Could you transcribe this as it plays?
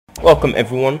Welcome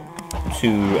everyone to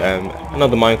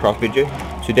another Minecraft video.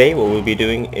 Today what we'll be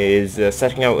doing is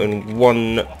setting out in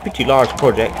one pretty large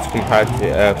project compared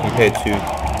to...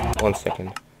 One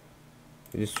second.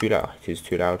 Is this too loud? It is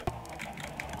too loud.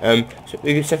 So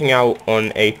we'll be setting out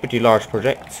on a pretty large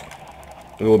project.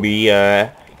 We'll be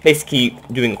basically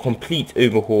doing a complete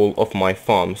overhaul of my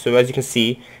farm. So as you can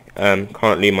see,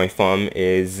 currently my farm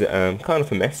is kind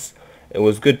of a mess. It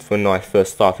was good when I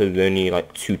first started with only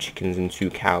like 2 chickens and 2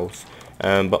 cows,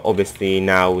 but obviously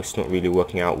now it's not really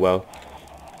working out well.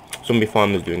 Zombie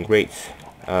farm is doing great,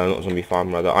 not zombie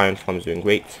farm, rather iron farm is doing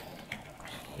great.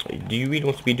 Do you really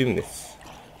want to be doing this?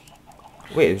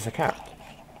 Wait, there's a cat.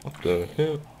 What the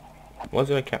hell? Why is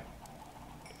there a cat?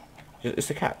 It's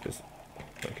a cat.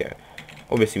 Okay,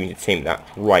 obviously we need to tame that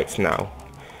right now.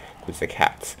 It's a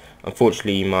cat.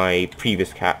 Unfortunately my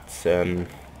previous cat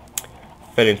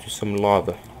fell into some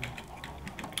lava.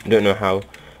 I don't know how.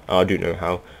 I do know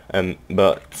how.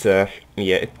 But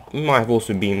yeah, it might have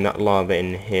also been that lava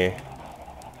in here.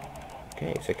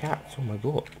 Okay, it's a cat. Oh my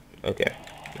god. Okay,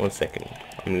 1 second.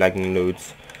 I'm lagging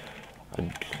loads.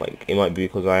 Like, it might be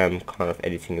because I am kind of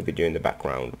editing a video in the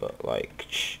background, but like,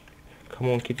 shh. Come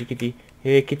on, kitty, kitty.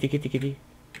 Hey, kitty, kitty, kitty.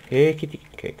 Hey, kitty.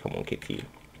 Okay, come on, kitty.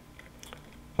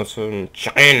 Want some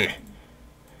chicken?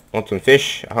 Want some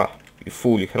fish? Aha. You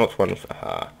fool, you cannot run.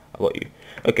 Aha, I got you.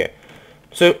 Okay,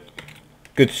 so,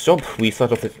 good job. We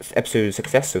start off this episode with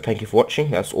success, so thank you for watching.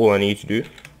 That's all I need to do.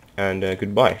 And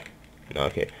goodbye.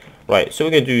 Okay, right, so we're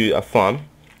going to do a farm.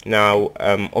 Now,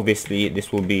 obviously,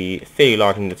 this will be a fairly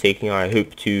large undertaking. I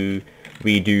hope to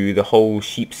redo the whole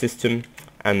sheep system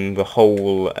and the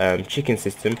whole chicken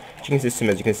system. Chicken system,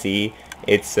 as you can see,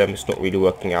 it's not really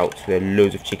working out. There are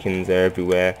loads of chickens, they're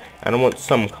everywhere, and I want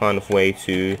some kind of way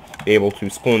to be able to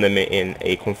spawn them in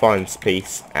a confined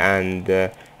space and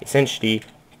essentially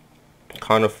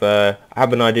kind of I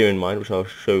have an idea in mind which I'll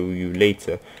show you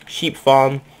later. Sheep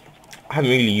farm, I haven't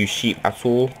really used sheep at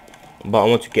all, but I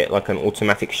want to get like an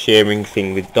automatic shearing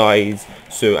thing with dyes.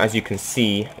 So as you can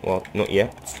see, well, not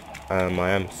yet, I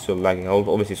am still lagging. I'll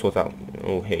obviously sort out,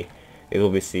 oh hey,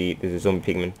 there's a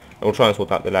zombie pigman. I'll try and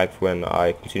sort out the lag for when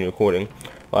I continue recording.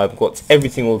 I've got every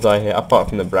single dye here apart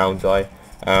from the brown dye.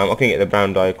 I couldn't get the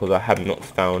brown dye because I have not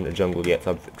found a jungle yet.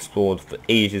 I've explored for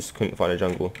ages, couldn't find a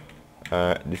jungle.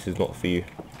 This is not for you.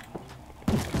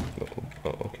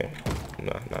 Oh, okay.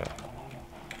 Nah.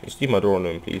 Just leave my door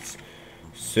alone, please.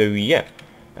 So yeah,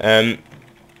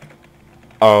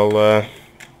 I'll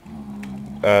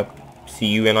see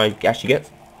you when I actually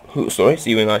get.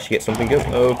 See you when I actually get something good.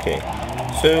 Okay.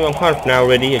 So I'm kind of now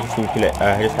ready. I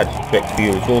just had to collect a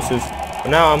few resources. But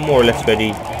now I'm more or less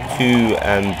ready to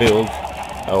build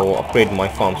or upgrade my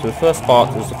farm. So the first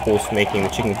part is of course making the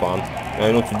chicken farm. Now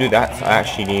in order to do that, I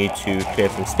actually need to clear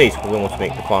some space because I don't want to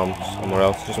make the farm somewhere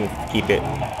else. I just want to keep it,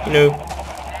 you know,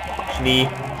 actually,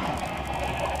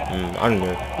 I don't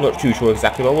know, I'm not too sure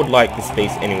exactly, but I would like the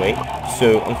space anyway.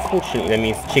 So unfortunately that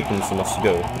means the chickens must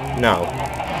go. Now,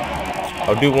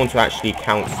 I do want to actually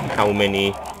count how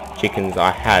many chickens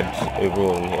I had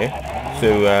overall in here.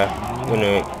 So I'm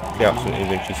gonna clear out some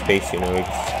inventory space, you know,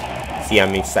 just see how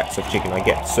many sacks of chicken I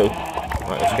get. So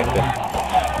right, let's get the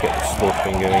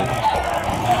slaughtering going.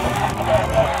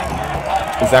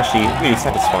 It's actually really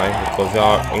satisfying because they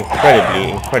are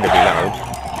incredibly loud.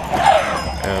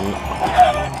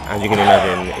 As you can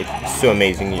imagine, it's so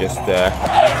amazing. You just you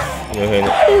know,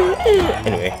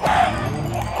 anyway.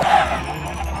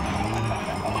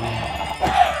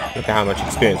 Look at how much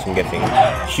experience I'm getting.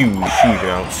 Huge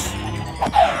amounts.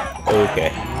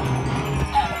 Okay.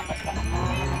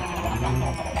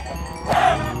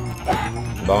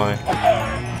 Bye.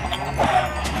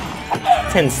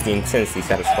 Intensely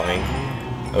satisfying.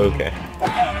 Okay. I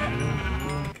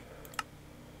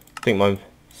think my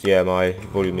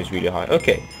volume is really high.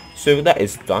 Okay, so that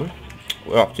is done.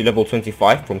 We're up to level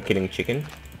 25 from killing chicken.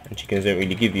 And chickens don't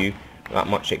really give you that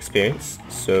much experience.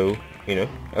 So, you know,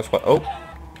 that's quite... Oh!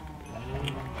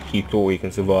 He thought he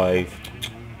can survive.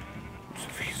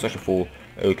 Such a fool.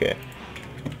 Okay.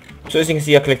 So as you can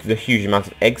see, I collected a huge amount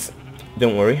of eggs.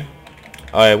 Don't worry.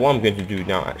 What I'm going to do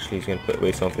now actually is going to put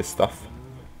away some of this stuff.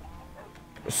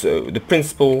 So the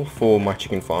principle for my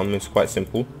chicken farm is quite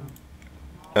simple.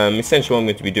 Essentially what I'm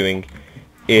going to be doing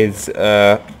is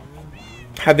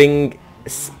having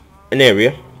an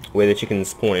area where the chickens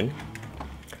spawn in.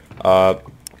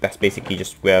 That's basically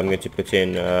just where I'm going to put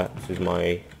in, this is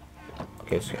my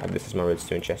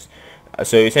redstone chest.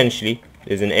 So essentially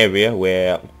there's an area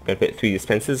where I'm going to put 3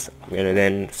 dispensers. I'm going to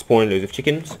then spawn loads of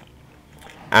chickens,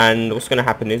 and what's going to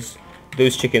happen is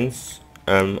those chickens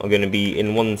are going to be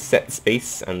in one set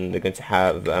space, and they're going to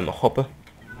have a hopper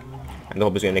and the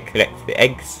hopper's going to collect the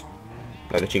eggs,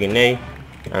 like the chicken lay,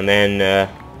 and then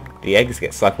the eggs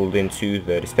get cycled into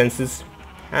the dispensers,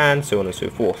 and so on and so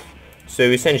forth. So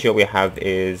essentially what we have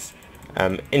is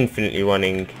infinitely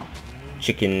running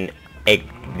chicken egg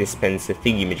dispenser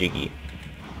thingy-majiggy,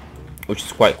 which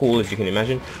is quite cool, as you can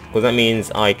imagine, because that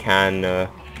means I can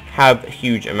have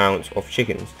huge amounts of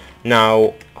chickens.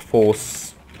 Now, of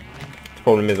course, the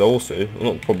problem is also, well,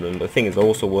 not the problem, but the thing is I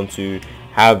also want to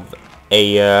have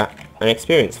an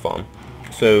experience farm.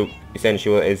 So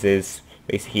essentially what it is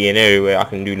basically an area where I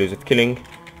can do loads of killing,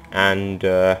 and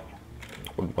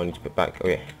what do I need to put back? Oh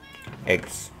yeah,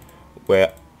 eggs.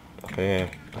 Where, okay,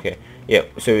 yeah,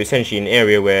 so essentially an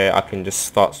area where I can just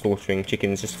start slaughtering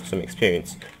chickens just for some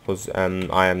experience, because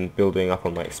I am building up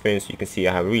on my experience. You can see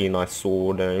I have a really nice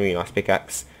sword and a really nice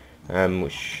pickaxe,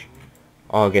 which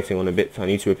are getting on a bit. I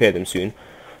need to repair them soon.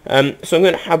 So I'm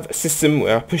going to have a system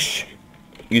where I push,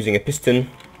 using a piston,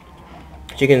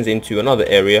 chickens into another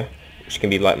area, which can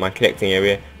be like my collecting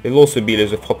area. There'll also be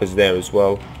loads of hoppers there as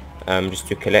well, just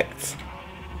to collect.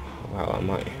 Wow, I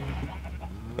might...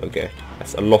 Okay,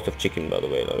 that's a lot of chicken, by the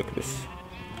way. Look at this.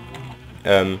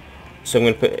 So I'm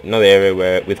going to put another area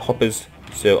where with hoppers,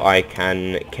 so I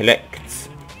can collect.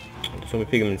 So I'm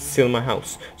putting them still in my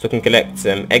house, so I can collect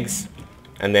eggs,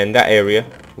 and then that area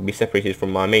will be separated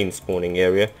from my main spawning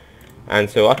area, and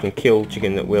so I can kill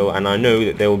chicken at will. And I know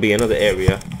that there will be another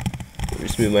area.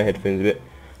 Just move my headphones a bit.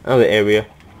 Another area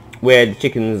where the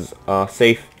chickens are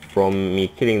safe from me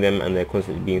killing them, and they're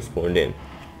constantly being spawned in.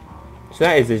 So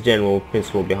that is the general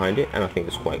principle behind it, and I think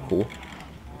it's quite cool.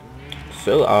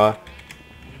 So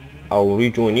I'll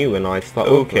rejoin you when I start.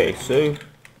 Okay, so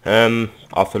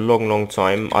after a long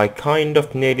time, I kind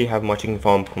of nearly have my chicken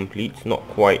farm complete. Not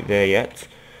quite there yet.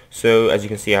 So as you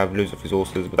can see, I have loads of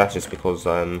resources, but that's just because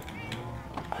I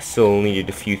still needed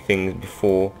a few things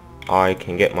before I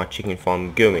can get my chicken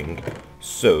farm going.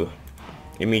 So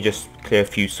let me just clear a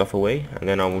few stuff away, and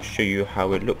then I will show you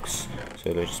how it looks.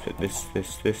 So let's just put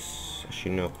this.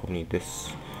 Actually, no, I'll probably need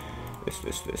this.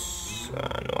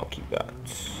 No, I'll keep that.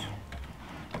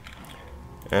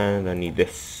 And I need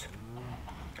this.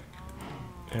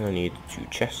 And I need 2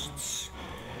 chests.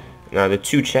 Now the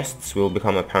 2 chests will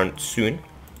become apparent soon.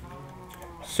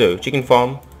 So chicken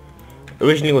farm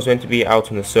originally was meant to be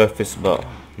out on the surface, but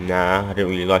nah, I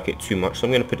didn't really like it too much, so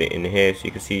I'm going to put it in here. So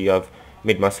you can see I've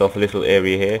made myself a little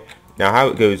area here. Now how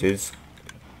it goes is,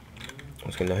 I'm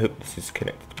just going to hope this is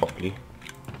connected properly.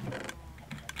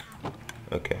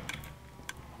 Okay.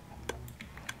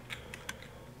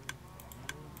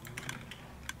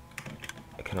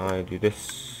 Can I do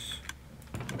this?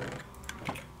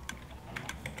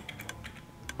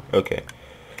 Okay.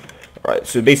 Alright,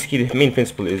 so basically the main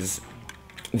principle is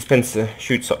dispenser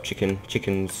shoots up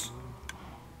chickens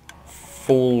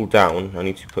fall down. I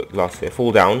need to put glass here.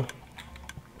 Fall down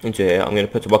into here. I'm going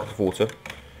to put a bucket of water.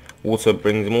 Water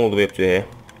brings them all the way up to here.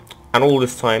 And all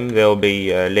this time they'll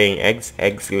be laying eggs.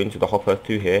 Eggs go into the hopper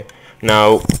through here.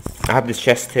 Now I have this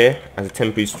chest here as a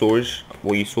temporary storage.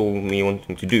 What you saw me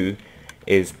wanting to do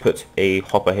is put a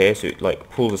hopper here, so it like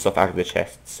pulls the stuff out of the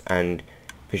chests and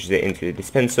pushes it into the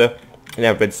dispenser. And I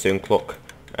have redstone clock,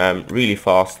 really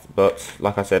fast. But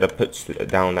like I said, I put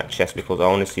down that chest because I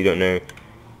honestly don't know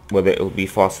whether it will be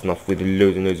fast enough with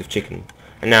loads and loads of chicken.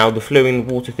 And now the flowing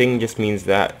water thing just means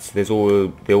that there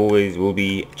always will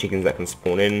be chickens that can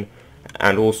spawn in,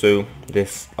 and also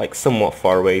this like somewhat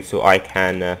far away, so I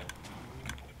can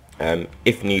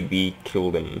if need be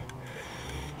kill them.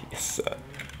 Yes.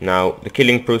 Now the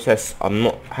killing process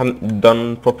haven't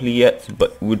done properly yet,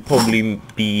 but would probably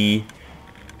be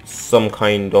some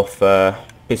kind of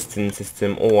piston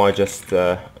system, or I just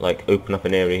like open up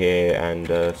an area here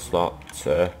and start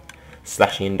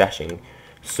slashing and dashing.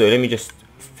 So let me just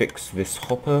fix this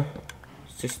hopper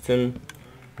system.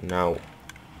 Now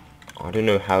I don't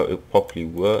know how it properly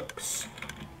works.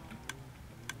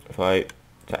 If I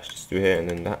attach this to here and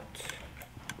then that,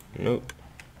 nope.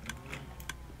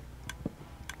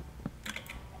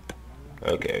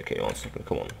 Okay, 1 second,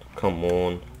 come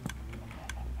on.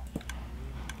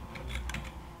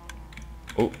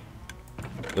 Oh,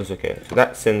 that's okay. So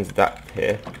that sends that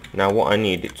here. Now what I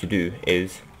need it to do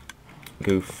is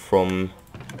go from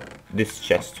this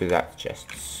chest to that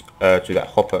chest, to that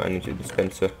hopper and into the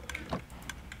dispenser.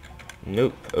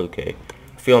 Nope. Okay,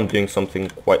 I feel I'm doing something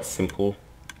quite simple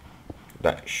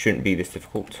that shouldn't be this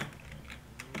difficult.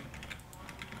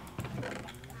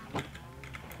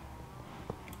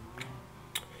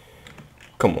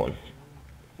 Come on,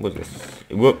 what's this?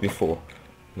 It worked before.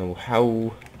 Now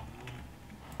how?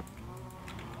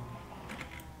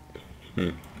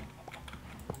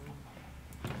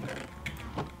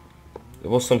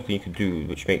 There was something you could do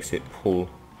which makes it pull.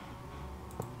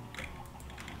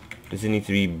 Does it need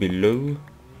to be below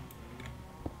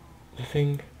the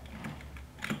thing?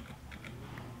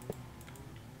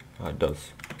 Oh, it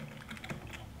does.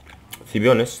 To be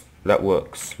honest, that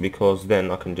works, because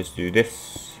then I can just do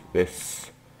this,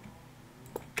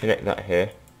 connect that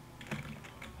here.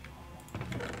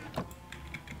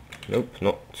 Nope,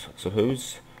 not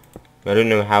suppose. I don't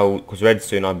know how, because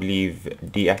redstone I believe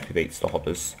deactivates the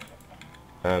hoppers.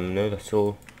 No, that's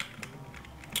all.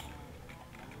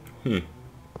 I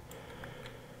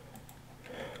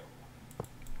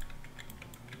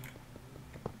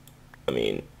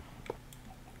mean,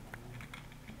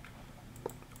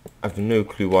 I have no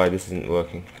clue why this isn't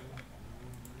working.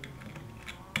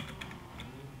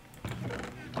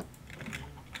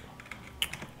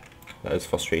 That is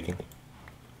frustrating.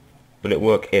 Will it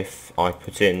work if I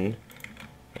put in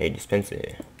a dispenser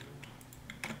here?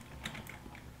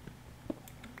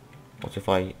 What if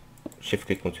I shift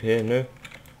click onto here? No?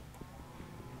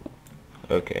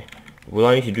 Okay. Will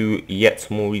I need to do yet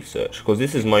more research? Because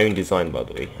this is my own design, by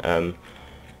the way.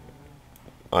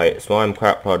 So I'm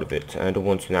quite proud of it. I don't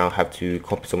want to now have to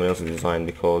copy someone else's design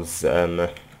because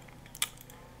of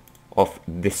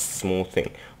this small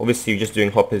thing. Obviously just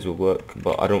doing hoppers will work,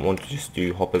 but I don't want to just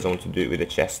do hoppers, I want to do it with a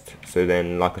chest. So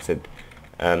then, like I said,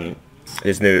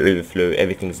 there's no overflow,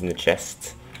 everything's in the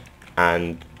chest,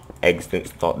 and eggs don't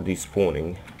start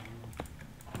despawning.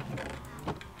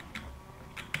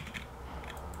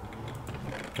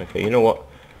 Okay, you know what?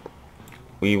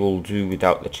 We will do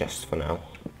without the chest for now,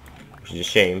 which is a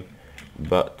shame,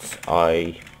 but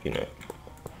I, don't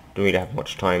really have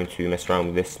much time to mess around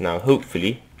with this now.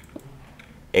 Hopefully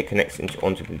it connects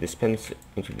onto the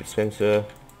dispenser.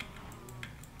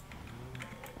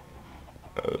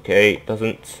 Okay, it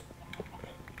doesn't.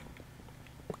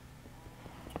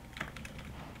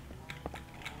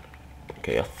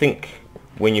 Okay, I think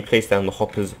when you place down the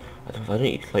hoppers, I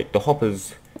don't like the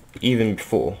hoppers. Even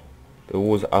before,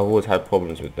 I've always had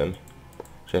problems with them.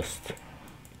 Just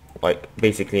like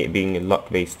basically it being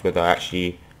luck based whether I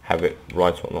actually have it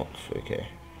right or not. Okay,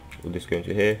 will this go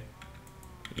into here?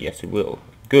 Yes, it will.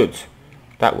 Good,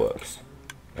 that works.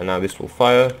 And now this will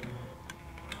fire.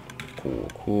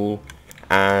 Cool.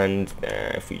 And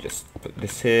if we just put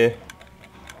this here.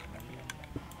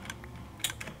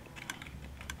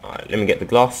 Alright, let me get the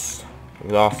glass.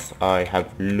 I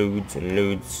have loads and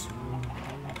loads,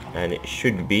 and it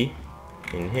should be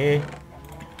in here.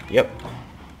 Yep.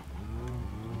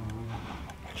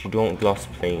 You don't want glass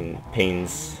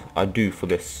panes. I do for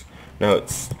this. Now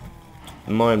it's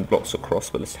 9 blocks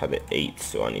across, but let's have it 8,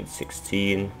 so I need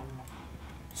 16.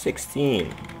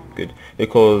 16, good,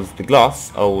 because the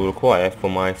glass I will require for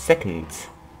my second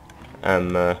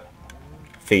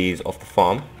phase of the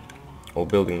farm, or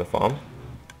building the farm,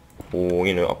 or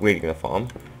upgrading the farm,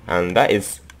 and that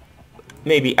is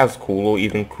maybe as cool or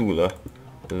even cooler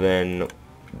than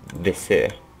this here.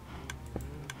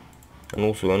 And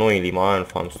also, annoyingly, my iron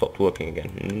farm stopped working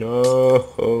again.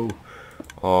 No!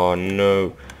 Oh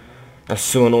no, that's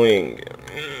so annoying.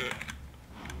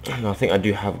 And I think I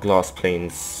do have glass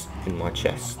planes in my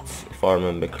chest, if I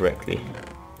remember correctly.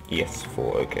 Yes,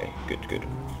 4. Okay, good.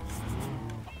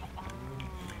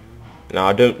 Now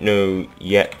I don't know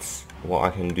yet what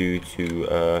I can do to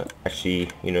actually,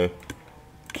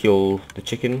 kill the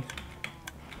chicken,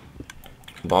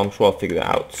 but I'm sure I'll figure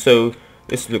that out. So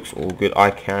this looks all good. I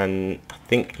can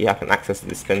access the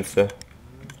dispenser,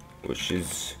 which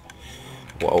is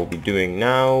what I'll be doing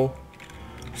now.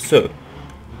 So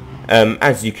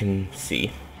as you can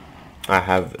see, I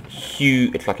have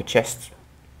it's like a chest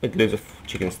with loads of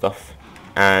chicken stuff,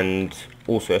 and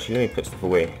also, actually, let me put stuff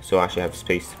away so I actually have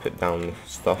space to put down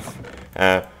stuff.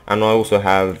 And I also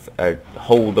have a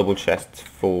whole double chest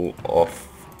full of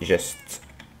just,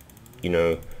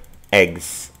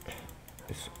 eggs.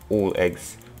 It's all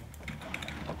eggs.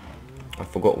 I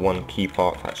forgot one key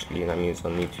part actually, and that means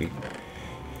I need to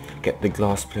get the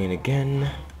glass plane again.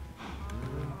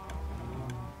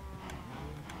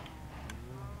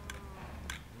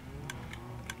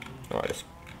 Alright, let's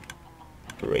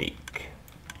break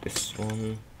this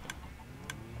one.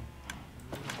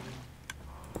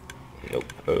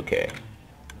 Nope. Okay.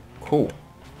 Cool.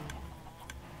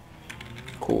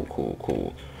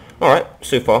 Alright,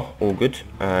 so far all good,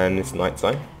 and it's night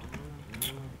time.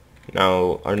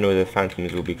 Now I don't know whether the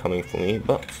phantoms will be coming for me,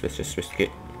 but let's just risk it.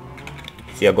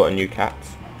 See, I got a new cat.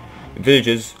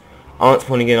 Villagers aren't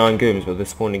spawning in iron golems, but they're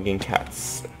spawning in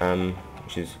cats,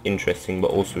 which is interesting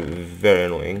but also very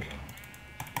annoying.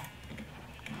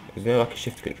 Is there like a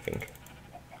shift click thing?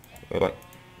 Or like,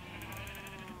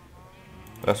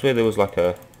 I swear there was like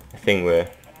a a thing where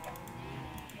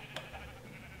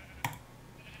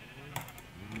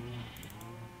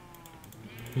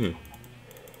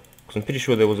because I'm pretty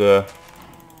sure there was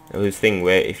this thing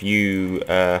where if you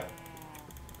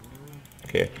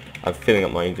okay, I'm filling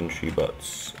up my inventory,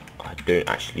 but I don't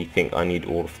actually think I need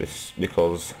all of this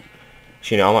because,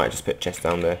 you know, I might just put chest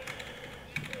down there.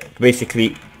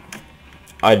 Basically,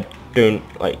 I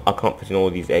can't put in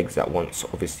all these eggs at once,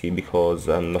 obviously, because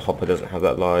the hopper doesn't have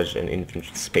that large an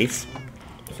inventory space.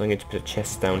 So I'm going to put a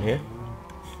chest down here.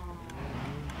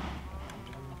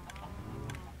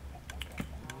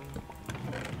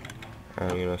 I'm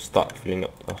going to start filling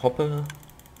up the hopper,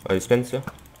 a dispenser.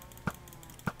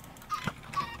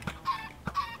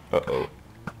 Uh-oh.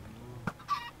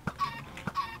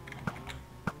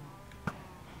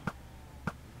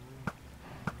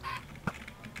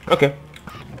 Okay,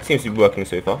 seems to be working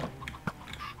so far.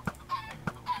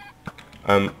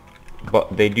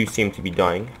 But they do seem to be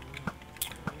dying.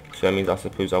 So that means I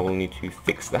suppose I will need to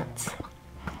fix that.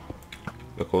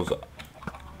 Because,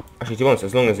 actually to be honest,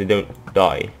 as long as they don't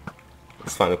die,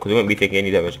 it's fine, because they won't be taking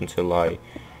any damage until I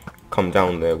come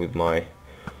down there with my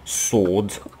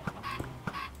sword.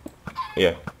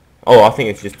 Yeah. Oh, I think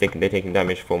it's just they're taking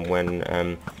damage from when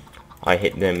I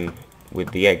hit them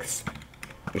with the eggs,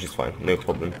 which is fine, no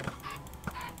problem.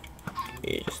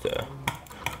 Yeah, just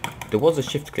there was a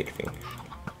shift click thing.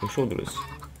 I'm sure there is.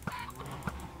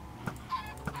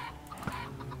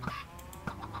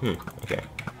 Okay.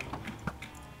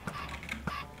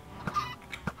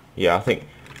 Yeah, I think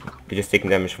they're just taking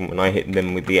damage from when I hit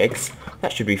them with the eggs.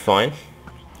 That should be fine.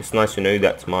 It's nice to know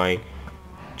that my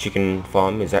chicken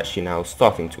farm is actually now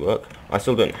starting to work. I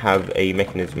still don't have a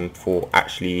mechanism for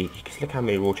actually, look how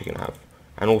many raw chicken I have,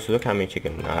 and also look how many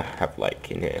chicken I have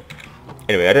like in here.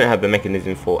 Anyway, I don't have the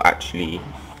mechanism for actually,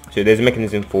 so there's a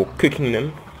mechanism for cooking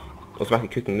them, automatically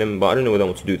cooking them, but I don't know whether I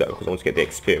want to do that because I want to get the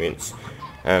experience.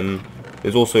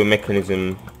 There's also a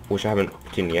mechanism which I haven't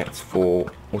put in yet for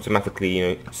automatically, you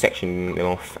know, sectioning them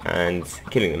off and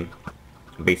killing them,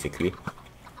 basically.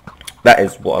 That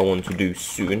is what I want to do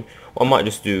soon. What I might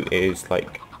just do is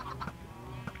like,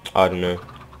 I don't know,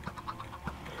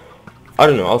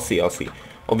 I'll see.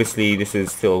 Obviously this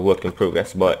is still a work in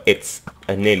progress, but it's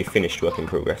a nearly finished work in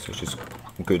progress, which is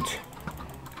good.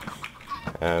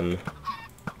 The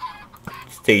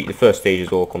first stage is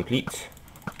all complete.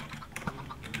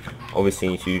 Obviously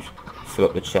need to fill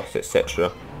up the chest,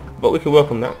 etc. But we can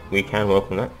work on that.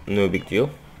 No big deal.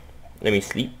 Let me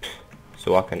sleep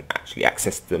so I can actually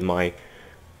access my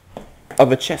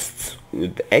other chests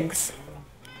with the eggs.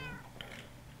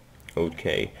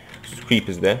 Okay, so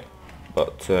creepers there,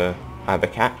 but I have a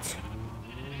cat.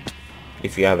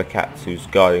 Basically, I have a cat who's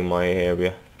guarding my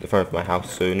area, the front of my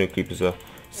house, so no creepers are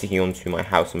sticking onto my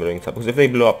house and blowing it up. Because if they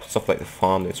blow up stuff like the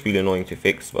farm, it's really annoying to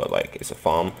fix, but like, it's a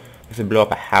farm. If they blow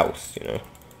up a house, you know,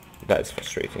 that is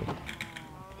frustrating.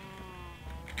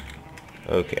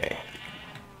 Okay.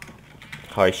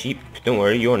 Hi sheep, don't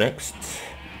worry, you're next.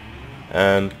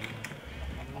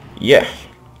 Yeah,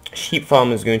 sheep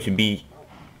farm is going to be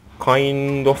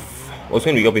kind of, well, it's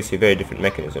going to be obviously a very different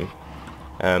mechanism,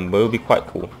 but it'll be quite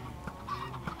cool.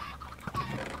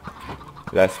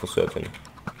 That's for certain.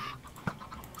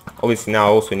 Obviously now I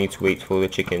also need to wait for the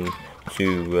chicken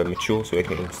to mature so it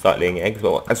can start laying eggs,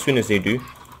 but as soon as they do,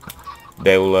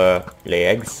 they will lay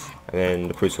eggs, and then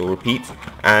the process will repeat,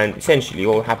 and essentially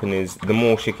what will happen is the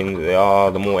more chickens there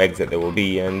are, the more eggs that there will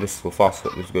be, and this will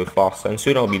go faster, and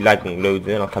soon I'll be lagging loads,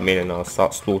 and then I'll come in and I'll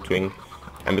start slaughtering,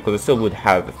 and because I still would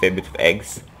have a fair bit of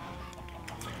eggs,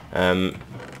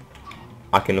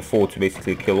 I can afford to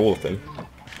basically kill all of them.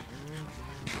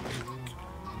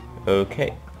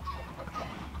 Okay.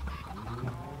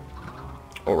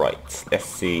 Alright, let's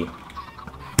see.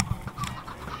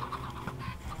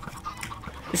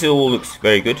 This all looks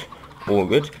very good. All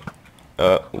good.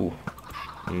 Ooh.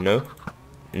 No.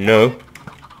 No.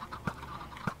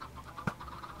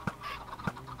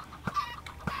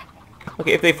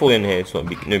 Okay, if they fall in here, it's no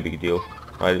big deal.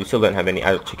 We still don't have any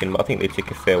adult chicken, but I think they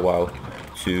take a fair while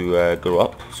to grow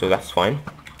up, so that's fine.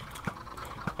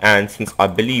 And since I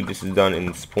believe this is done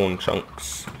in spawn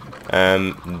chunks,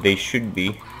 they should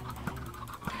be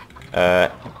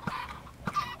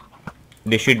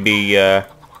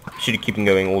keeping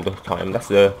going all the time. That's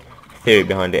the theory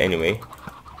behind it anyway.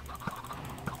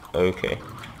 Okay.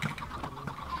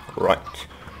 Right.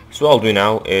 So what I'll do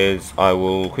now is I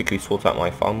will quickly sort out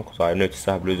my farm, because I noticed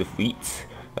I have loads of wheat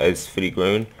that is fully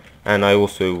grown, and I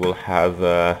also will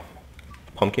have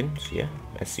pumpkins, yeah,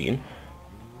 as seen.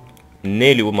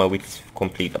 Nearly all my wheat is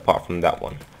complete apart from that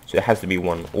one, so there has to be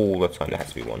one all the time. There has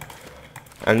to be one,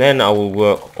 and then I will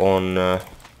work on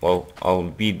well, I'll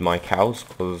breed my cows,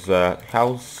 because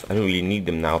cows, I don't really need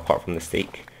them now apart from the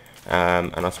steak.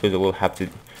 And I suppose I will have to,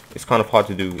 it's kind of hard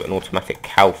to do an automatic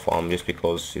cow farm just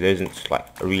because there isn't like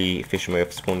a really efficient way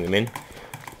of spawning them in.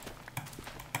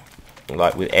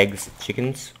 Like with eggs,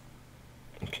 chickens.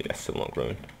 Okay, that's still not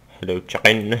growing. Hello,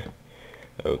 chicken.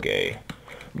 Okay.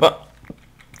 But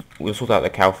we'll sort out the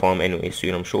cow farm anyway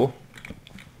soon, I'm sure.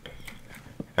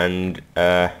 And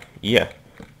yeah,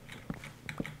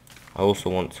 I also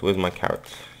want, where's my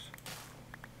carrots?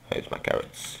 Here's my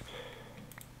carrots.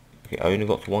 Okay, I only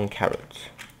got 1 carrot.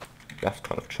 That's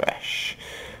kind of trash.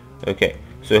 Okay,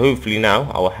 so hopefully now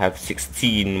I will have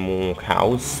 16 more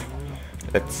cows.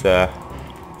 Let's come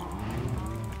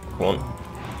on,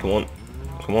 come on,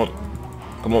 come on,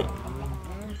 come on.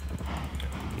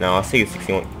 Now I say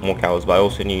 16 more cows, but I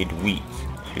also need wheat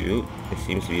to, it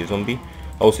seems to be a zombie.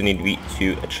 I also need wheat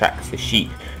to attract the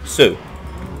sheep. So,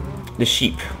 the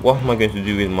sheep, what am I going to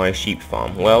do with my sheep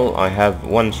farm? Well, I have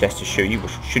 1 chest to show you,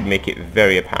 which should make it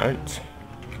very apparent.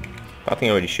 But I think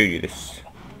I already showed you this.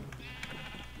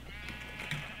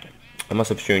 I must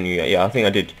have shown you, yeah, I think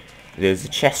I did. There's a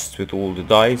chest with all the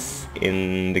dyes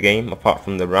in the game, apart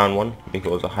from the brown one,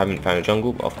 because I haven't found a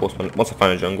jungle. But of course, once I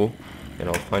find a jungle, then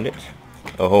I'll find it.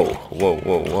 Oh, whoa,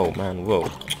 whoa, whoa, man, whoa.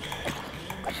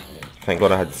 Thank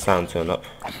God I had the sound turned up.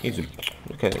 He's a,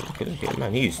 look at him,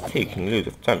 man, he's taking loads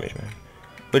of damage, man.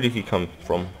 Where did he come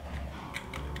from?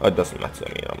 Oh, it doesn't matter,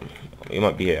 I mean, he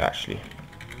might be here, actually.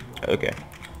 Okay.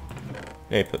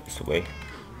 Let me put this away.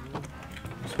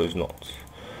 I suppose not.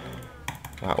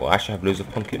 Wow, well, I actually have loads of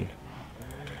pumpkin.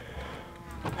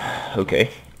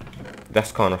 Okay.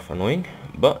 That's kind of annoying,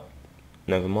 but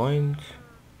never mind.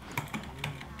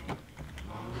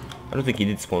 I don't think he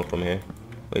did spawn from here.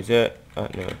 Wait, is there?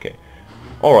 No, okay.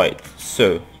 Alright,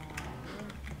 so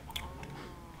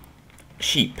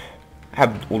sheep. I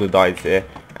have all the dyes there,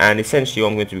 and essentially what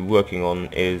I'm going to be working on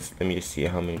is, let me just see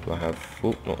how many do I have.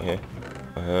 Oh, not here.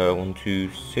 1,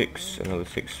 2, 6, another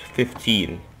 6,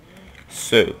 15.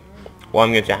 So what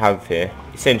I'm going to have here,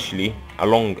 essentially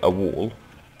along a wall,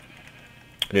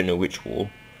 I don't know which wall,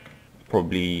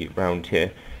 probably around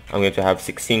here, I'm going to have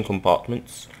 16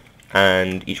 compartments,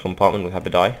 and each compartment will have a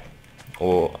dye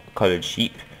or coloured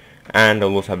sheep, and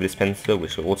I'll also have a dispenser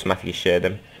which will automatically share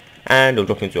them, and it'll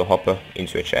drop into a hopper,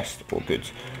 into a chest, all good.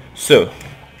 So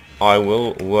I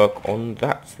will work on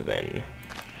that then.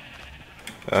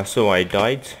 So I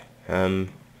died.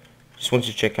 Just wanted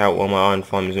to check out why my iron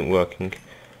farm isn't working,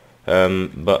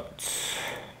 but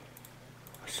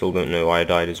I still don't know why I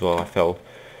died as well. I fell.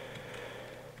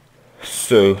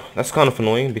 So that's kind of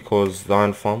annoying because the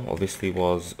iron farm obviously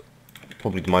was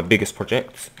probably my biggest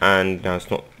project, and now it's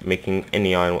not making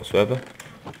any iron whatsoever,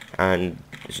 and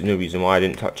there's no reason why I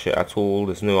didn't touch it at all.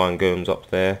 There's no iron golems up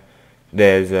there.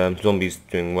 There's zombies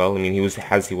doing well. I mean, he was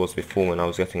as he was before when I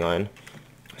was getting iron,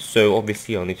 so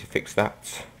obviously I'll need to fix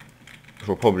that, which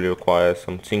will probably require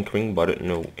some tinkering, but I don't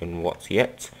know in what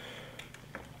yet.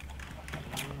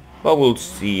 But we'll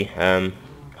see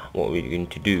what we're going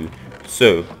to do.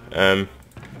 So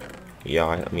yeah,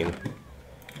 I mean,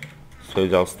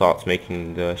 suppose I'll start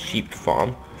making the sheep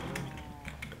farm.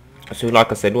 So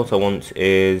like I said, what I want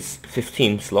is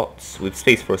 15 slots with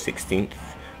space for a 16th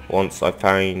once I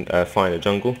find a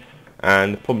jungle,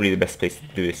 and probably the best place to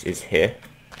do this is here.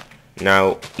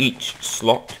 Now each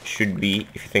slot should be,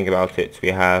 if you think about it, we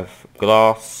have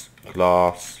glass,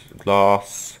 glass,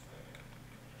 glass,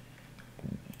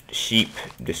 sheep,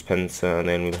 dispenser, and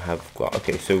then we'll have glass.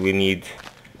 Okay, so we need,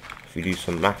 if we do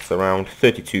some maths, around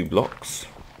 32 blocks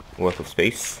worth of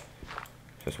space.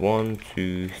 That's 1,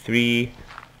 2, 3,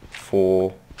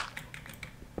 4,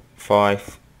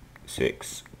 5,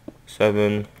 6,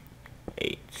 7,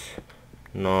 8,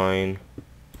 9,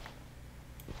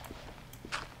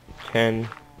 10,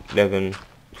 11,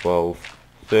 12,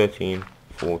 13,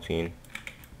 14,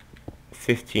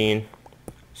 15,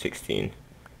 16,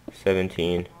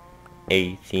 17,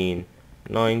 18,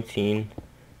 19,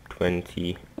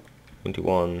 20,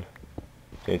 21,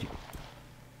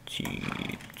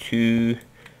 22,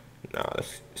 now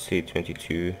let's say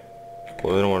 22,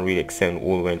 well, I don't want to really extend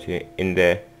all the way into in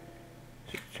there.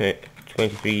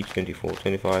 23, 24,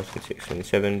 25, 26,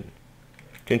 27,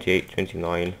 28,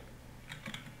 29,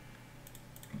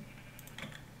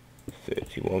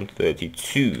 31,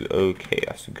 32. Okay,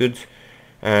 that's good.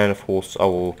 And of course I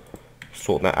will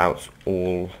sort that out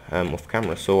all off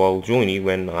camera, so I'll join you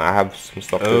when I have some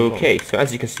stuff going on. Okay, so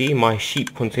as you can see, my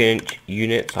sheep containment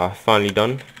units are finally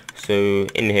done. So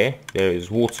in here there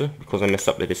is water because I messed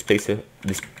up the dispenser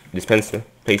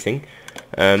placing.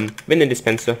 In the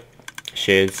dispenser,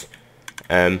 shears,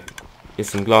 there's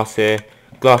some glass here,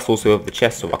 glass also of the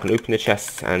chest, so I can open the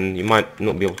chest, and you might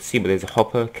not be able to see, but there's a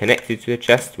hopper connected to the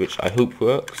chest, which I hope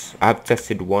works. I have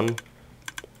tested one.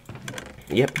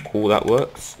 Yep, cool, that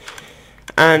works.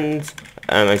 And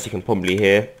as you can probably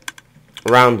hear,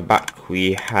 around the back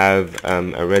we have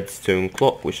a redstone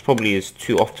clock, which probably is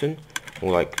too often,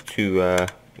 or like too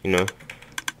you know,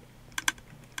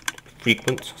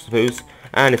 frequent, I suppose.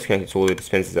 And it's connected to all the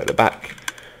dispensers at the back.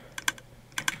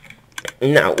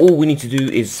 Now all we need to do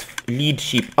is lead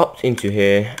sheep up into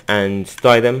here and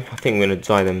dye them. I think we're going to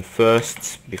dye them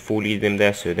first before leading them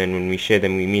there, so then when we share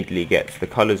them we immediately get the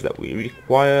colors that we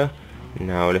require.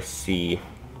 Now let's see.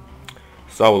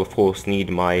 So I will of course need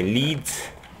my leads.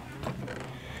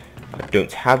 I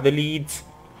don't have the leads.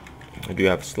 I do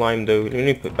have slime though. Let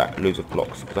me put back loads of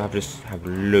blocks, because I just have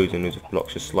loads and loads of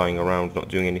blocks just lying around not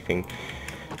doing anything.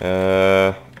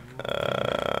 Okay,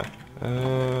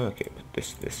 put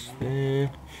this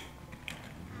there.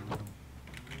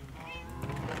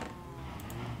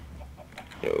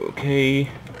 Okay,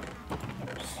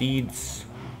 seeds.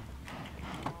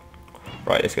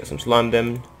 Right, let's get some slime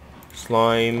then.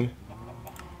 Slime.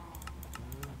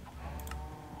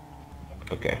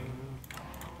 Okay.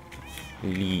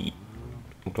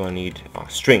 What do I need? Oh,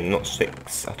 string, not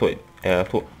sticks. I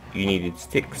thought you needed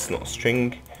sticks, not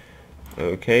string.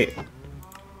 Okay.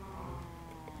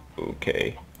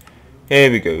 Okay.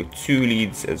 Here we go. 2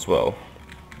 leads as well.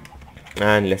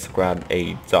 And let's grab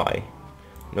a dye.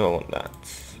 No, I want that.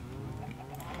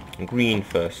 Green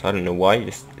first. I don't know why.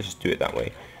 Let's just do it that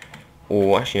way.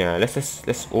 Or actually, no.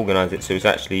 Let's organize it so it's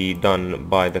actually done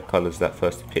by the colors that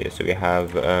first appear. So we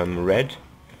have red.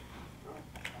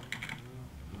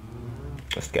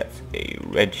 Let's get a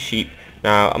red sheep.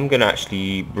 Now I'm gonna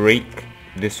actually break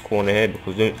this corner here,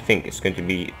 because I don't think it's going to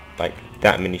be like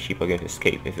that many sheep are going to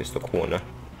escape if it's the corner.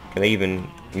 Can they even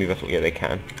move at all? Yeah, they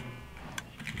can.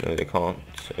 No, they can't.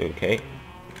 Okay.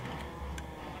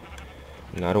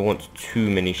 Now I don't want too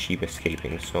many sheep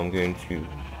escaping, so I'm going to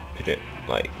put it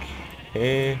like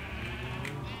here.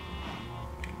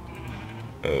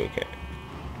 Okay.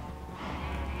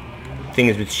 Thing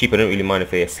is, with sheep I don't really mind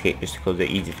if they escape, just because they're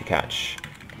easy to catch,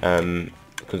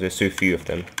 because there's so few of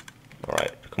them.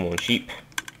 Alright, come on sheep.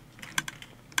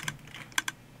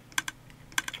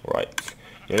 Right,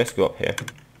 now let's go up here.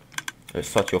 Let's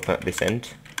start you off at this end.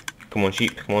 Come on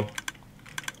sheep, come on.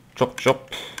 Chop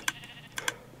chop.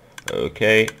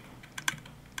 Okay.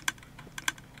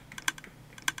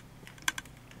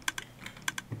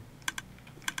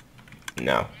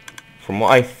 Now, from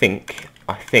what I think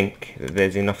that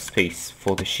there's enough space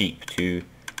for the sheep to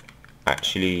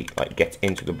actually like get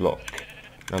into the block.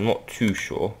 I'm not too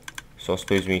sure, so I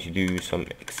suppose we need to do some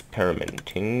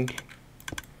experimenting.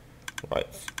 Right,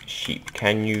 sheep,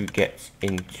 can you get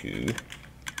into?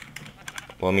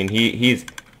 Well, I mean he's.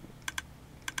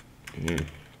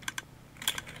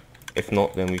 If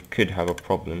not, then we could have a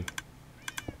problem.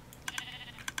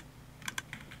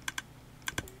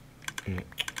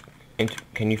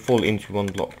 Can you fall into one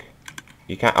block?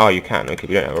 You can. Oh, you can. Okay,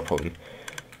 we don't have a problem.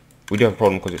 We do have a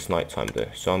problem because it's night time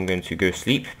though. So I'm going to go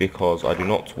sleep because I do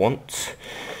not want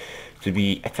to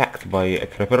be attacked by a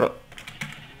creeper.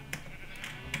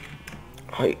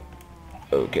 Hi.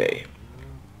 Okay.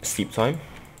 Sleep time.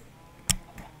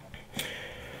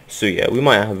 So yeah, we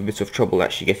might have a bit of trouble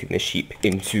actually getting the sheep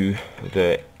into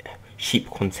the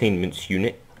sheep containment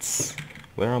units.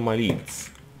 Where are my leads?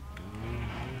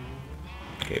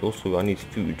 Okay, also I need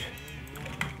food.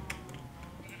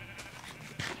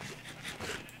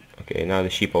 Okay, now the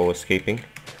sheep are escaping,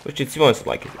 which to be honest,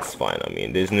 like, it's fine. I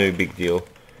mean, there's no big deal,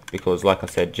 because like I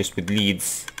said, just with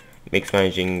leads, it makes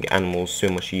managing animals so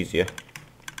much easier.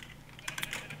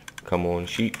 Come on,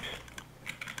 sheep.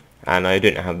 And I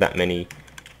don't have that many,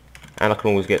 and I can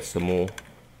always get some more.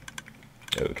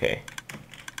 Okay.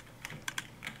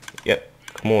 Yep,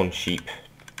 come on, sheep.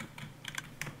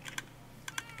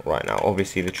 Right, now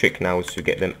obviously the trick now is to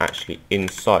get them actually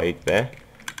inside there.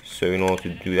 So in order to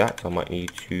do that, I might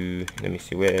need to, let me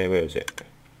see, where is it?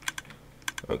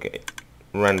 Okay,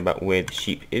 round about where the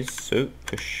sheep is. So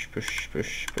push, push,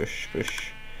 push, push, push.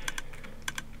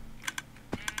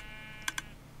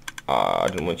 I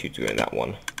don't want you to go in that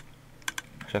one.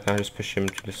 Actually, can I just push him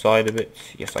to the side a bit?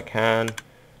 Yes, I can.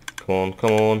 Come on,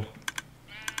 come on.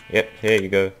 Yep, here you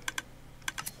go.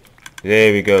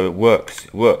 There we go. It works.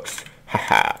 It works.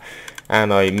 Haha.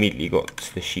 And I immediately got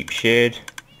the sheep sheared,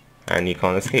 and you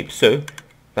can't escape. So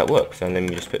that works. And let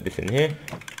me just put this in here.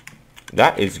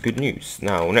 That is good news.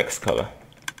 Now, next color.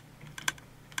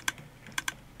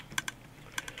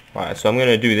 Right, so I'm going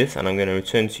to do this, and I'm going to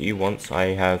return to you once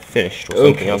I have finished, or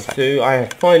something else. So I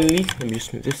have finally, let me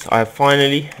just move this. I have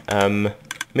finally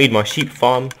made my sheep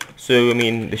farm. So I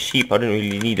mean, the sheep, I don't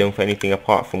really need them for anything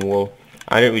apart from wool.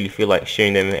 I don't really feel like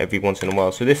shearing them every once in a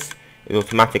while. So this is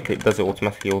automatic. It does it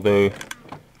automatically. Although,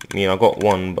 I mean, I got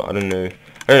one, but I don't know.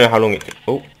 I don't know how long it.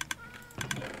 Oh,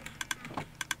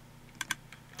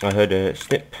 I heard a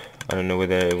snip. I don't know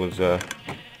whether it was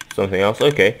something else.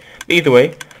 Okay, but either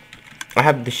way, I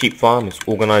have the sheep farm. It's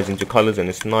organized into colors and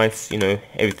it's nice. You know,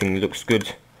 everything looks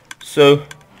good. So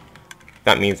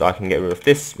that means I can get rid of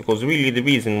this, because really the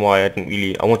reason why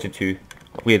I wanted to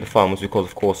upgrade the farm was because,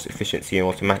 of course, efficiency and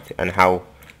automatic, and how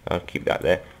I'll keep that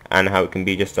there, and how it can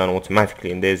be just done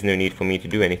automatically and there's no need for me to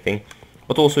do anything.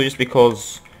 But also just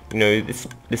because, you know,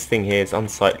 this thing here is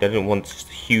unsightly. I don't want just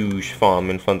a huge farm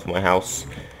in front of my house.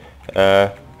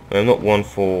 I'm not one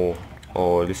for,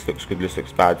 oh, this looks good, this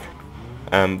looks bad,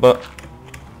 but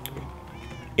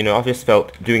you know, I've just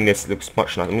felt doing this looks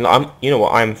much nicer. I mean, you know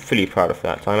what, I'm fully proud of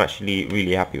that. I'm actually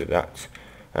really happy with that.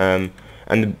 And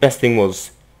the best thing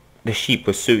was, the sheep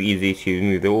were so easy to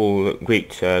move. They're all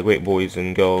great boys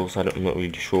and girls. I'm not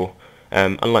really sure.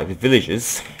 Unlike the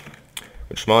villagers,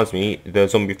 which reminds me, the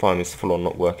zombie farm is full on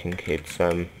not working.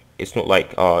 It's not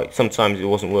like sometimes it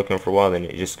wasn't working for a while, then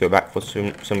it just go back for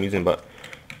some reason, but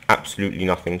absolutely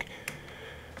nothing.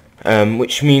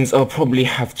 Which means I'll probably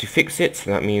have to fix it. So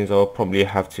that means I'll probably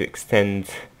have to extend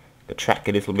the track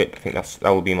a little bit. I think that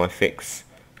will be my fix.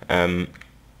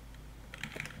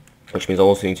 Which means I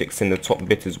also need to extend the top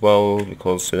bit as well,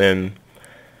 because then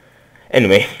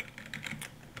anyway,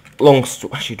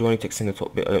 actually, do I need to extend the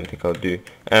top bit? I don't think I'll do.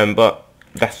 But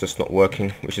that's just not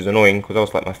working, which is annoying because that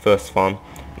was like my first farm.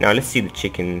 Now let's see the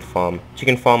chicken farm.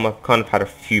 Chicken farm, I've kind of had a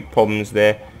few problems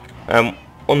there.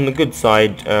 On the good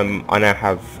side, I now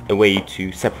have a way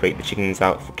to separate the chickens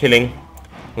out for killing.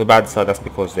 On the bad side, that's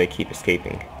because they keep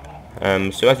escaping.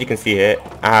 So as you can see here,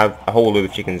 I have a whole load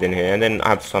of chickens in here, and then I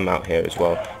have some out here as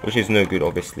well, which is no good,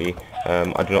 obviously.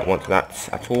 I do not want that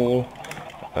at all.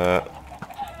 But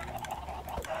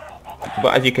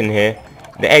as you can hear,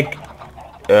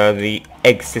 the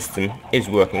egg system is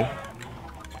working.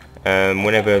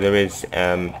 Whenever there is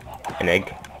an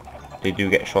egg, they do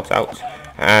get shot out.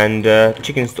 And the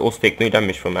chickens also take no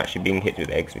damage from actually being hit with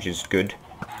eggs, which is good.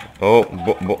 Oh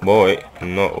boy,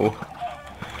 no.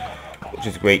 Which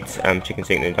is great. Chickens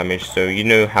take no damage, so you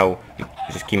know how you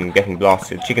just keep getting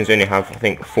blasted. Chickens only have, I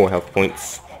think, 4 health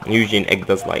points. Usually an egg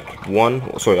does like one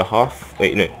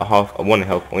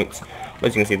health point. But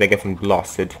as you can see, they're getting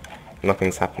blasted.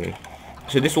 Nothing's happening.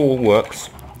 So this all works.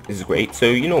 This is great. So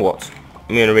you know what?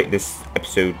 I'm gonna rate this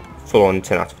episode full on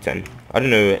 10 out of 10. I don't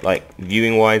know, like,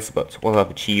 viewing wise, but what I've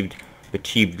achieved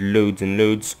loads and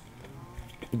loads.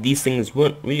 These things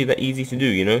weren't really that easy to do,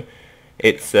 you know.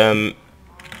 It's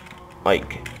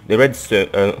like the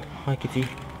redstone. Hi kitty.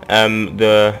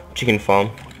 The chicken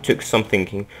farm took some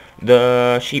thinking.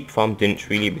 The sheep farm didn't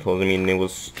really, because I mean it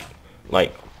was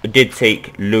like, it did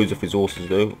take loads of resources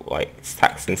though, like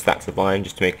stacks and stacks of iron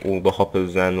just to make all the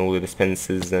hoppers and all the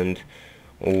dispensers and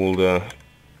all the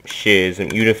shears.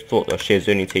 And you'd have thought that shears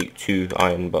only take 2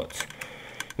 iron, but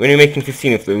when you're making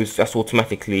 15 of those, that's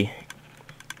automatically,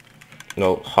 you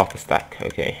know, half a stack.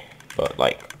 Okay, but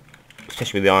like,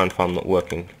 especially with the iron farm not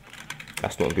working,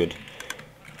 that's not good.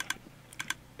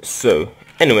 So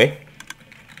anyway,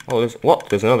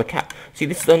 there's another cat. See,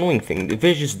 this is the annoying thing. The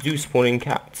villagers do spawn in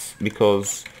cats,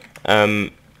 because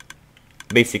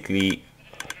basically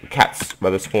cats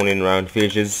rather spawn in around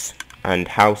villages and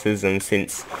houses, and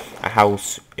since a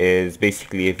house is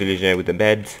basically a villager with a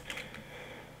bed,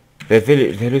 there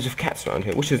are loads of cats around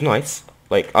here, which is nice.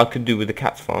 Like, I could do with the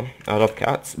cat farm. I love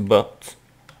cats, but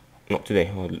not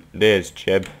today. Oh, there's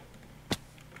Jeb.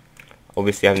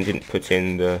 Obviously I didn't put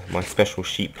in my special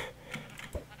sheep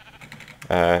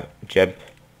Jeb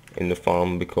in the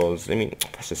farm, because I mean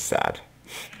that's just sad.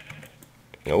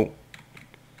 No.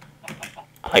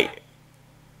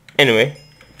 Anyway,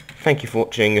 thank you for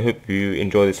watching. I hope you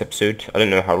enjoy this episode. I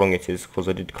don't know how long it is, because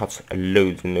I did cut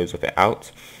loads and loads of it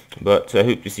out, but I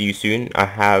hope to see you soon. I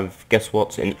have, guess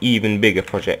what, an even bigger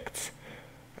project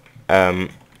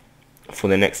for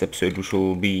the next episode, which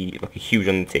will be like a huge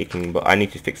undertaking, but I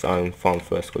need to fix the iron farm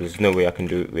first, because there's no way I can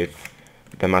do it with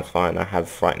the amount of iron I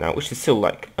have right now, which is still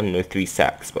like, I don't know, 3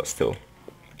 sacks, but still.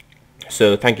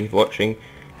 So thank you for watching,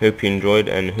 hope you enjoyed,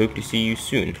 and hope to see you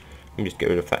soon. Let me just get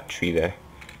rid of that tree there,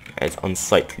 it's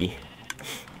unsightly.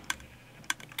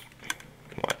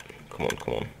 Right, come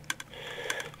on.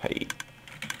 Hey.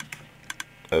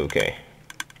 Okay.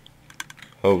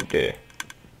 Oh dear,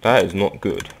 that is not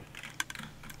good.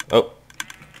 Oh.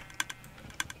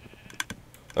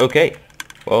 Okay,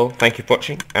 well, thank you for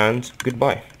watching, and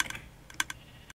goodbye.